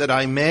covenant that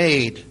I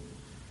made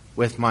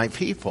with my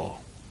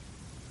people.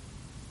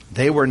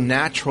 They were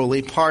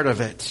naturally part of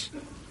it,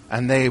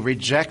 and they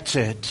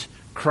rejected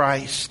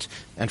Christ.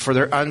 And for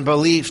their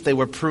unbelief, they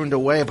were pruned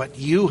away. But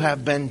you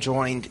have been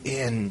joined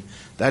in.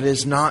 That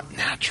is not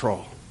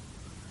natural.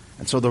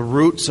 And so the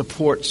root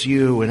supports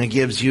you, and it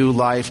gives you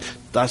life.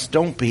 Thus,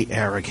 don't be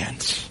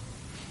arrogant.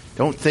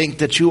 Don't think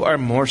that you are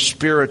more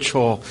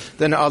spiritual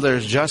than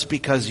others just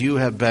because you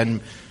have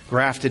been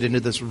grafted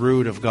into this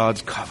root of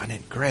God's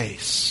covenant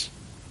grace.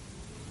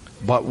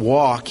 But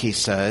walk, he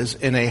says,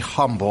 in a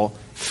humble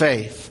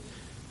faith.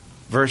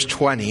 Verse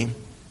 20,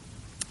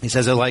 he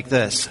says it like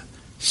this: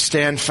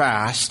 stand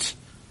fast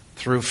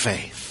through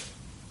faith.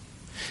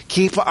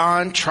 Keep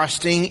on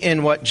trusting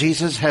in what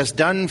Jesus has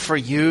done for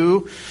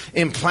you,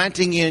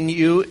 implanting in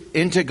you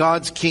into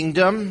God's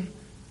kingdom.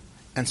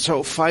 And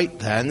so fight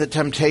then the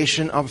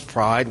temptation of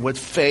pride with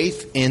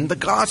faith in the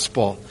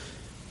gospel.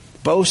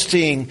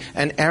 Boasting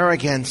and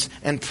arrogance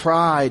and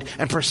pride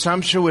and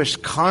presumptuous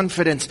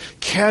confidence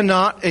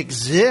cannot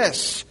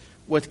exist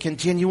with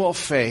continual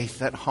faith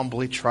that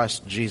humbly trusts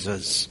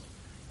Jesus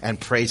and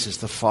praises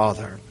the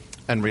Father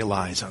and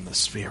relies on the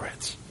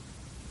Spirit.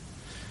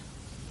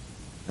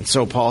 And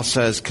so Paul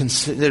says,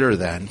 consider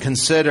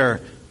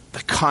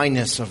the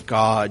kindness of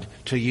God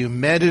to you.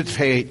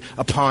 Meditate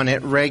upon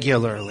it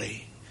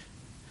regularly.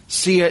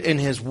 See it in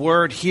His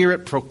Word, hear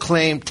it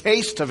proclaimed,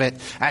 taste of it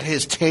at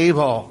His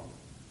table.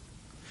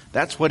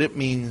 That's what it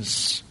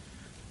means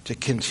to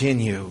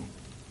continue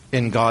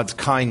in God's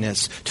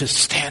kindness, to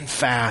stand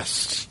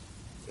fast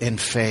in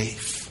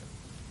faith.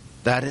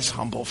 That is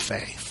humble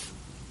faith.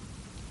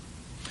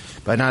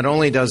 But not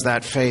only does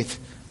that faith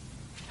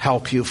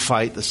help you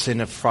fight the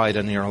sin of pride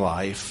in your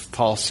life,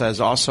 Paul says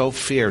also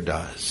fear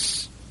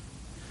does.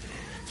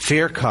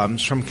 Fear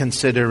comes from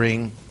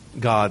considering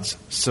God's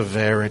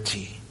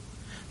severity.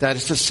 That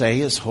is to say,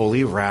 His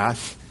holy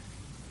wrath.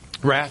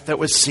 Wrath that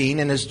was seen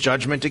in His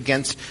judgment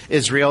against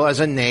Israel as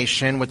a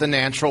nation, with the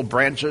natural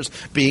branches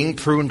being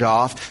pruned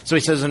off. So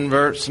he says in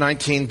verse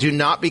 19, do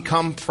not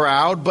become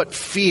proud, but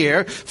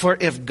fear, for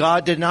if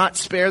God did not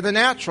spare the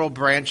natural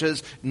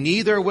branches,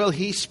 neither will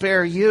He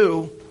spare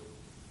you.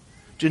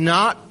 Do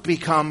not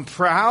become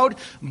proud,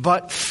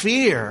 but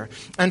fear.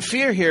 And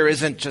fear here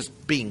isn't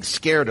just being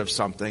scared of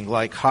something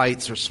like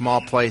heights or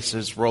small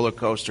places, roller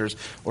coasters,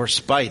 or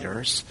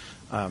spiders,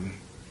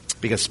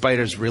 because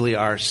spiders really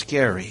are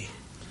scary.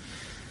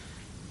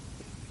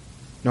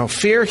 No,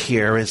 fear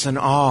here is an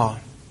awe.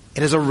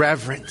 It is a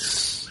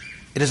reverence.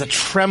 It is a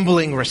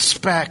trembling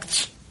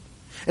respect.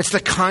 It's the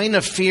kind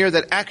of fear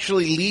that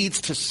actually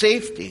leads to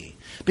safety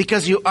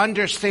because you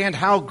understand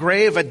how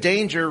grave a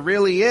danger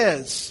really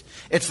is.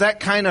 It's that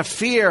kind of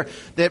fear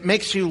that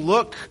makes you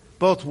look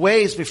both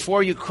ways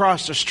before you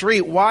cross the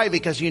street. Why?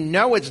 Because you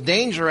know it's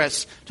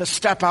dangerous to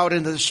step out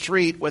into the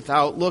street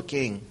without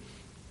looking.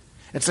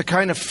 It's the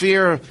kind of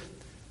fear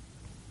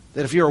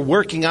that if you're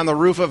working on the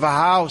roof of a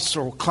house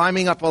or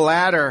climbing up a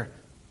ladder,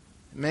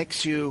 it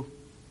makes you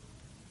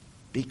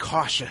be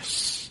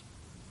cautious.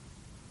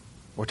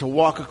 Or to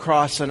walk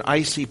across an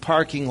icy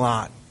parking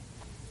lot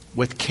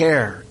with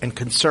care and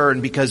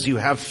concern because you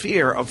have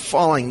fear of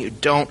falling. You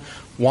don't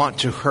want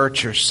to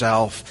hurt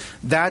yourself.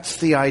 That's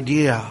the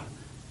idea.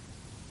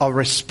 A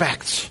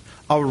respect,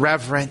 a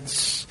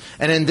reverence.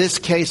 And in this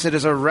case, it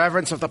is a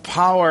reverence of the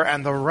power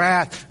and the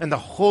wrath and the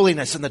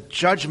holiness and the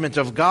judgment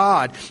of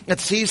God. It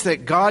sees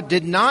that God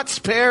did not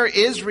spare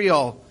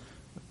Israel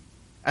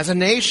as a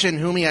nation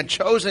whom he had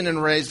chosen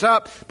and raised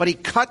up, but he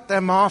cut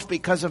them off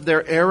because of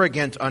their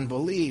arrogant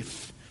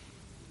unbelief.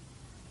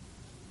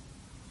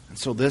 And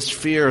so this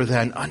fear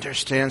then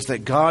understands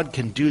that God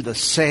can do the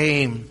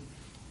same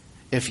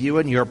if you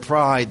in your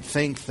pride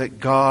think that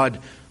God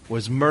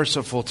was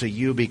merciful to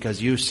you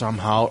because you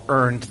somehow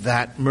earned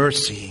that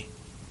mercy.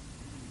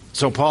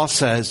 So Paul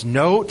says,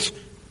 note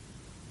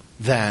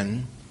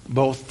then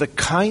both the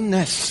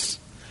kindness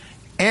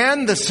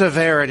and the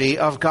severity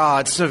of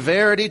God.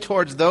 Severity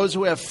towards those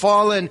who have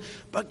fallen,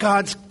 but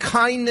God's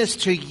kindness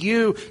to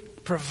you,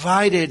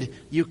 provided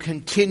you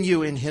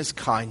continue in his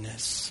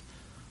kindness.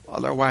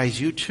 Otherwise,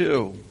 you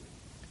too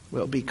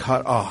will be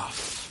cut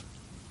off.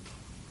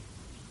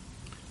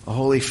 A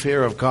holy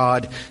fear of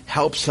God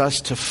helps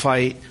us to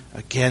fight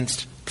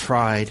against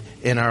pride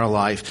in our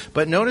life.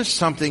 But notice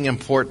something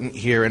important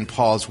here in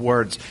Paul's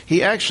words.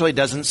 He actually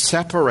doesn't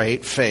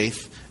separate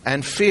faith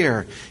and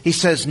fear. He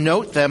says,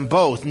 note them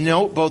both.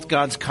 Note both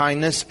God's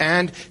kindness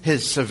and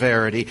his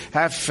severity.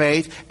 Have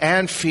faith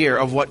and fear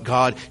of what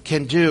God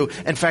can do.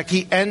 In fact,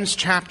 he ends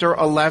chapter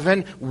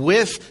 11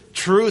 with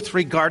truth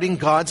regarding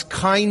God's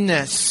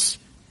kindness.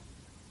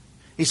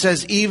 He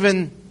says,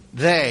 even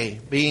they,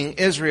 being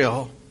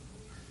Israel,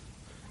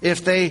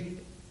 if they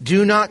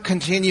do not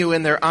continue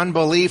in their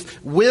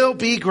unbelief, will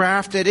be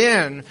grafted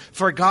in,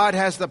 for God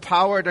has the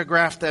power to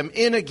graft them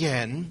in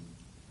again.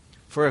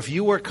 For if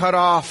you were cut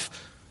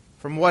off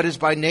from what is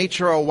by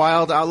nature a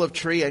wild olive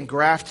tree and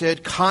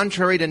grafted,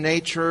 contrary to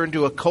nature,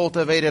 into a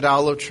cultivated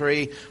olive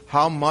tree,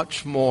 how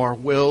much more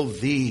will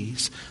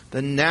these,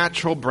 the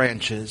natural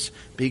branches,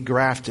 be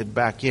grafted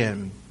back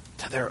in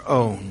to their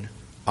own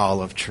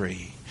olive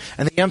tree?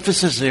 And the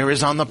emphasis there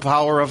is on the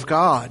power of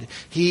God.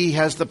 He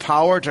has the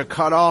power to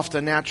cut off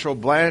the natural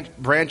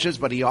branches,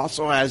 but he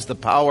also has the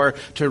power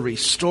to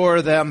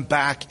restore them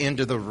back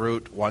into the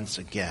root once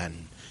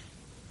again.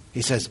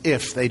 He says,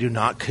 if they do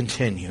not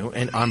continue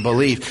in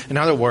unbelief. In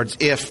other words,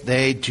 if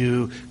they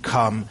do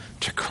come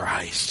to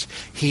Christ.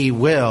 He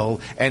will,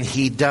 and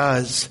he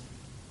does.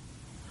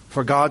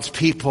 For God's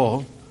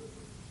people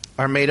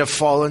are made of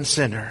fallen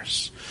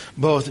sinners,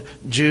 both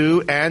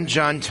Jew and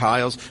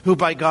Gentiles, who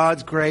by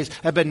God's grace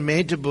have been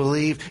made to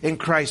believe in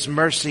Christ's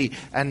mercy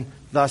and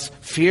thus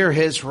fear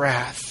his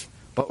wrath,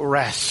 but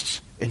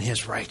rest in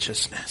his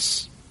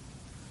righteousness.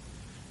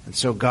 And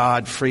so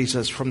God frees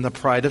us from the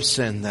pride of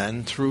sin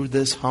then through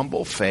this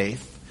humble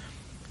faith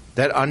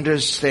that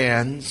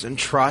understands and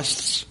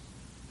trusts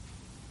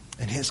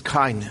in his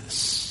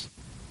kindness.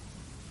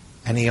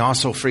 And he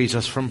also frees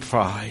us from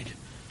pride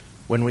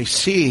when we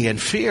see and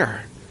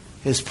fear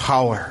his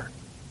power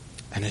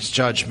and his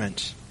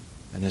judgment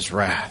and his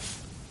wrath.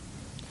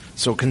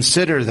 So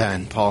consider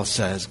then, Paul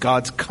says,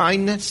 God's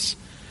kindness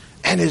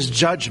and his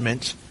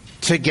judgment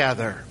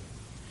together.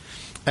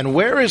 And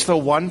where is the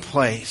one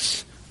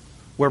place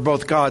where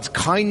both God's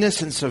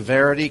kindness and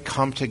severity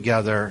come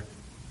together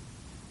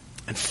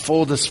in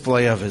full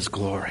display of his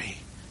glory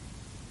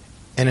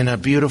and in a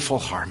beautiful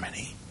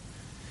harmony?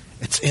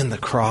 It's in the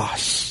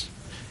cross.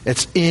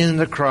 It's in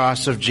the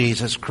cross of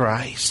Jesus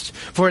Christ.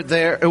 For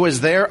it was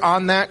there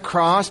on that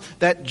cross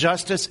that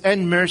justice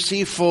and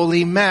mercy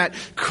fully met.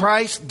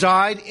 Christ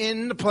died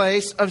in the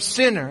place of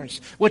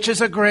sinners, which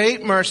is a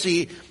great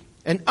mercy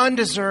and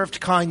undeserved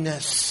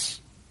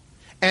kindness.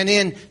 And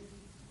in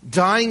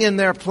dying in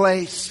their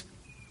place,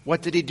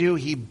 what did he do?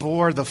 He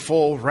bore the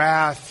full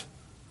wrath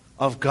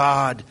of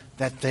God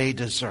that they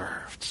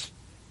deserved.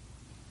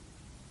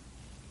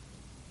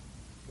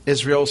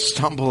 Israel's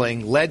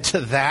stumbling led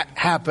to that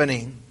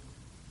happening,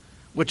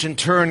 which in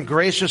turn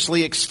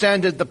graciously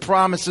extended the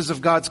promises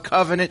of God's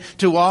covenant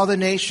to all the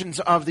nations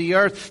of the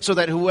earth, so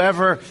that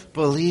whoever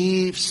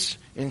believes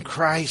in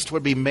Christ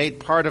would be made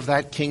part of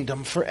that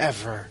kingdom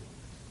forever.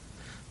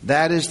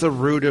 That is the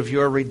root of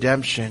your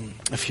redemption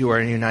if you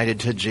are united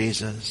to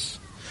Jesus.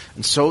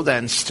 And so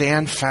then,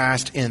 stand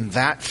fast in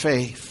that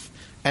faith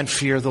and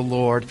fear the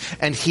Lord,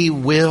 and he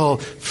will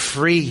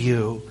free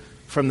you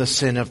from the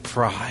sin of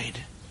pride.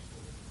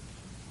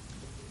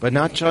 But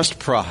not just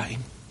pride.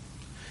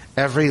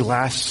 Every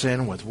last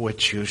sin with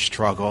which you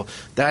struggle.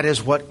 That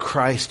is what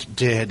Christ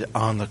did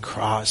on the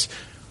cross,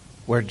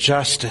 where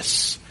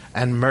justice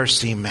and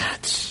mercy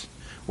met,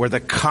 where the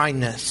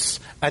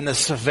kindness and the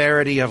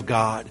severity of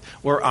God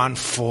were on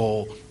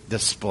full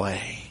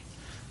display.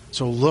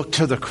 So look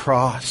to the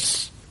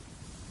cross.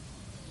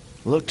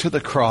 Look to the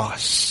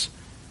cross,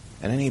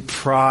 and any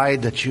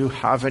pride that you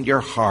have in your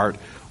heart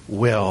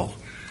will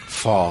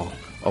fall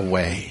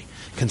away.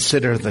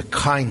 consider the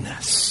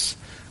kindness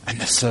and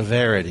the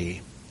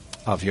severity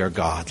of your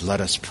God.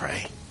 Let us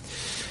pray.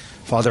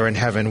 Father in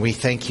heaven, we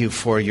thank you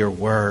for your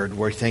word.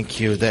 We thank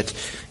you that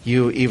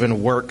you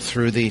even work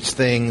through these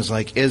things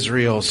like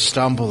Israel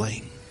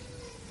stumbling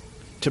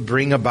to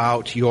bring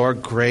about your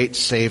great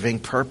saving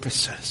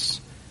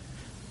purposes.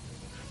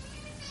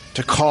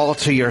 To call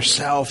to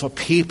yourself a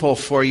people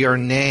for your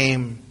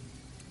name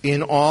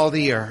in all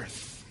the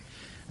earth.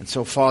 And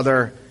so,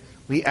 Father,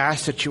 we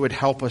ask that you would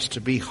help us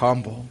to be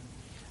humble.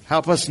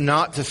 Help us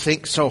not to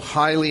think so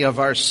highly of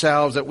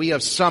ourselves that we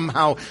have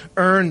somehow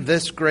earned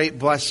this great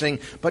blessing,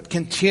 but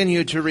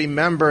continue to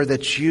remember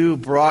that you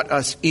brought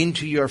us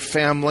into your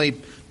family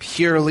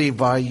purely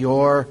by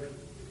your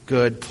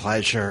good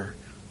pleasure,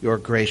 your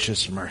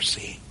gracious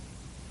mercy.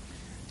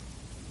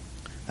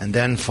 And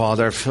then,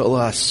 Father, fill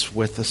us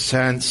with the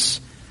sense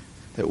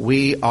that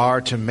we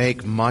are to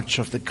make much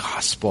of the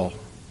gospel.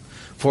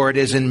 For it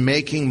is in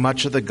making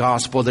much of the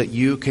gospel that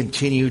you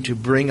continue to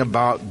bring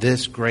about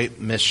this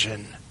great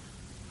mission,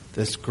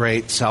 this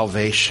great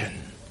salvation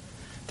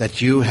that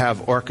you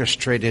have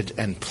orchestrated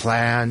and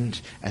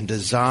planned and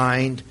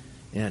designed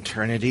in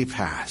eternity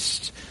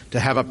past, to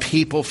have a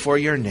people for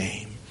your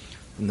name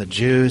from the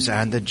Jews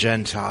and the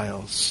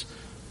Gentiles,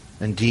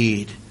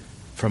 indeed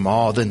from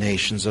all the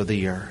nations of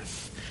the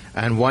earth.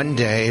 And one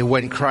day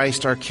when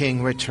Christ our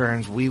King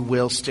returns, we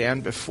will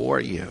stand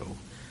before you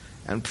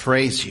and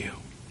praise you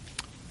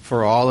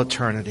for all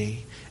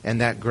eternity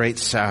and that great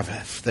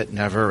Sabbath that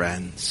never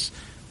ends.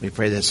 We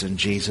pray this in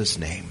Jesus'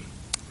 name.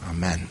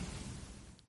 Amen.